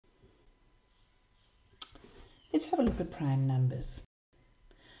Let's have a look at prime numbers.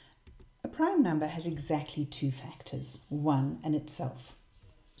 A prime number has exactly two factors, 1 and itself.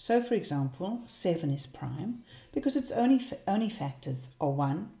 So for example, 7 is prime because its only factors are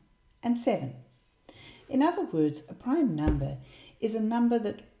 1 and 7. In other words, a prime number is a number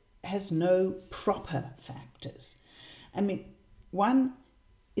that has no proper factors. I mean, 1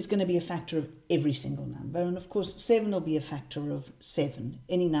 is going to be a factor of every single number, and of course 7 will be a factor of 7.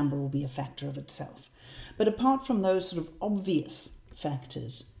 Any number will be a factor of itself. But apart from those sort of obvious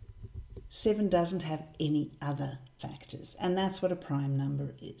factors, 7 doesn't have any other factors, and that's what a prime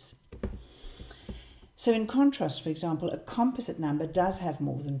number is. So in contrast, for example, a composite number does have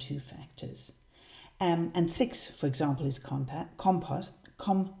more than two factors. And 6, for example, is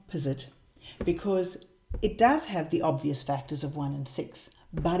composite because it does have the obvious factors of 1 and 6,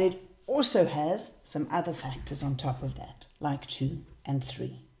 but it also has some other factors on top of that, like 2 and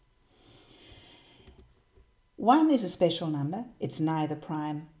 3. 1 is a special number. It's neither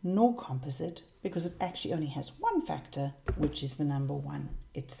prime nor composite because it actually only has one factor, which is the number 1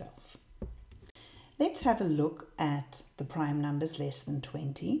 itself. Let's have a look at the prime numbers less than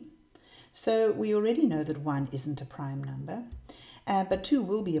 20. So we already know that 1 isn't a prime number, but 2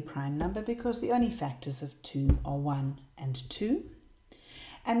 will be a prime number because the only factors of 2 are 1 and 2.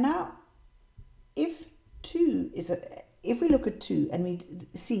 And now, if we look at 2 and we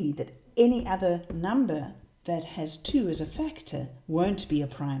see that any other number that has 2 as a factor won't be a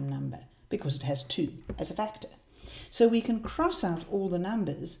prime number because it has 2 as a factor. So we can cross out all the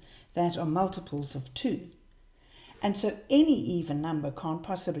numbers that are multiples of 2. And so any even number can't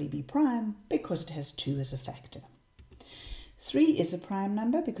possibly be prime because it has 2 as a factor. 3 is a prime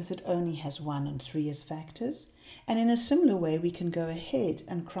number because it only has 1 and 3 as factors. And in a similar way, we can go ahead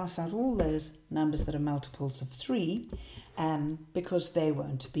and cross out all those numbers that are multiples of 3 because they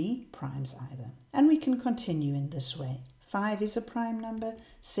won't be primes either. And we can continue in this way. 5 is a prime number,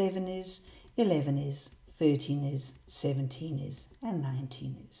 7 is, 11 is, 13 is, 17 is, and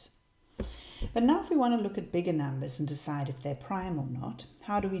 19 is. But now if we want to look at bigger numbers and decide if they're prime or not,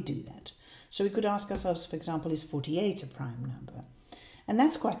 how do we do that? So we could ask ourselves, for example, is 48 a prime number? And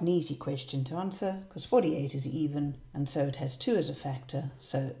that's quite an easy question to answer because 48 is even and so it has 2 as a factor.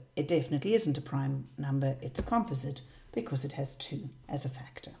 So it definitely isn't a prime number, it's composite because it has 2 as a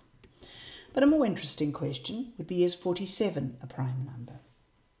factor. But a more interesting question would be, is 47 a prime number?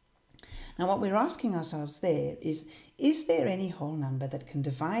 Now what we're asking ourselves there is there any whole number that can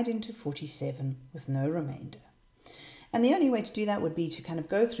divide into 47 with no remainder? And the only way to do that would be to kind of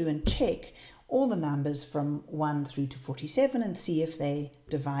go through and check all the numbers from 1 through to 47 and see if they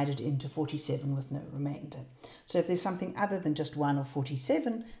divided into 47 with no remainder. So if there's something other than just 1 or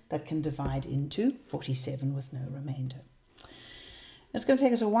 47 that can divide into 47 with no remainder. It's going to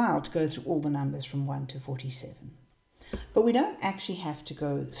take us a while to go through all the numbers from 1 to 47. But we don't actually have to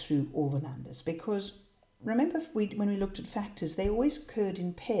go through all the numbers because remember when we looked at factors, they always occurred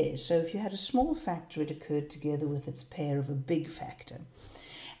in pairs. So if you had a small factor, it occurred together with its pair of a big factor.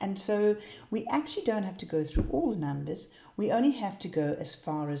 And so we actually don't have to go through all the numbers. We only have to go as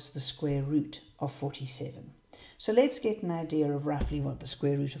far as the square root of 47. So let's get an idea of roughly what the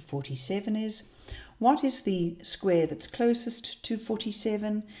square root of 47 is. What is the square that's closest to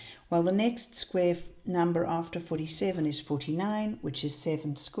 47? Well, the next square number after 47 is 49, which is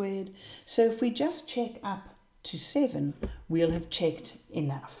 7 squared. So if we just check up to 7, we'll have checked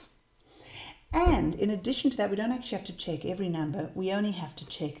enough. And in addition to that, we don't actually have to check every number. We only have to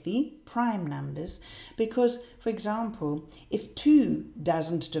check the prime numbers because, for example, if 2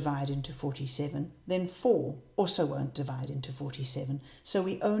 doesn't divide into 47, then 4 also won't divide into 47. So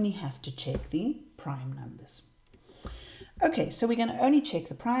we only have to check the prime numbers. Okay, so we're going to only check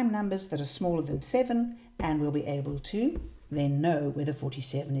the prime numbers that are smaller than 7, and we'll be able to then know whether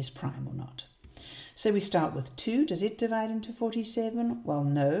 47 is prime or not. So we start with 2. Does it divide into 47? Well,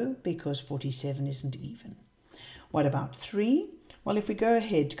 no, because 47 isn't even. What about 3? Well, if we go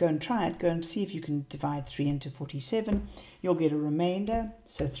ahead, go and try it, go and see if you can divide 3 into 47, you'll get a remainder.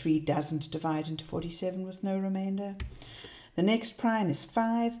 So 3 doesn't divide into 47 with no remainder. The next prime is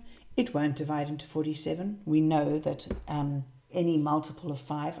 5. It won't divide into 47. We know that any multiple of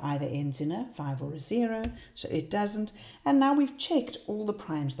 5 either ends in a 5 or a 0, so it doesn't. And now we've checked all the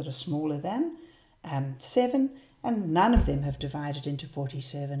primes that are smaller than 7, and none of them have divided into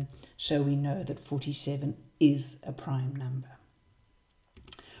 47, so we know that 47 is a prime number.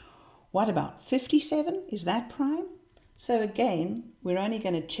 What about 57? Is that prime? So again, we're only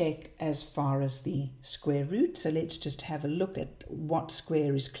going to check as far as the square root, so let's just have a look at what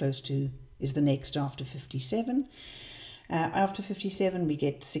square is the next after 57. After 57 we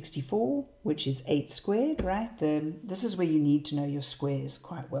get 64, which is 8 squared, right? This is where you need to know your squares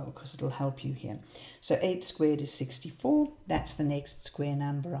quite well because it'll help you here. So 8 squared is 64. That's the next square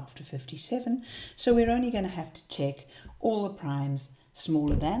number after 57. So we're only going to have to check all the primes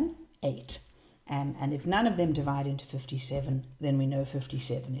smaller than 8. And if none of them divide into 57, then we know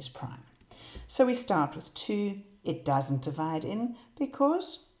 57 is prime. So we start with 2. It doesn't divide in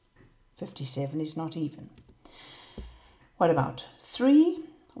because 57 is not even. What about 3?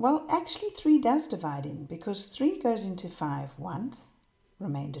 Well, actually 3 does divide in because 3 goes into 5 once,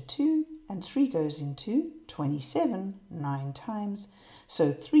 remainder 2, and 3 goes into 27 9 times.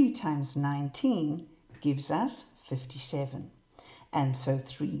 So 3 times 19 gives us 57. And so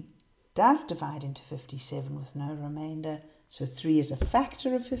 3 does divide into 57 with no remainder. So 3 is a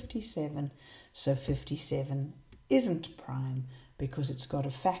factor of 57. So 57 isn't prime because it's got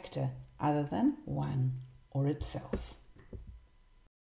a factor other than 1 or itself.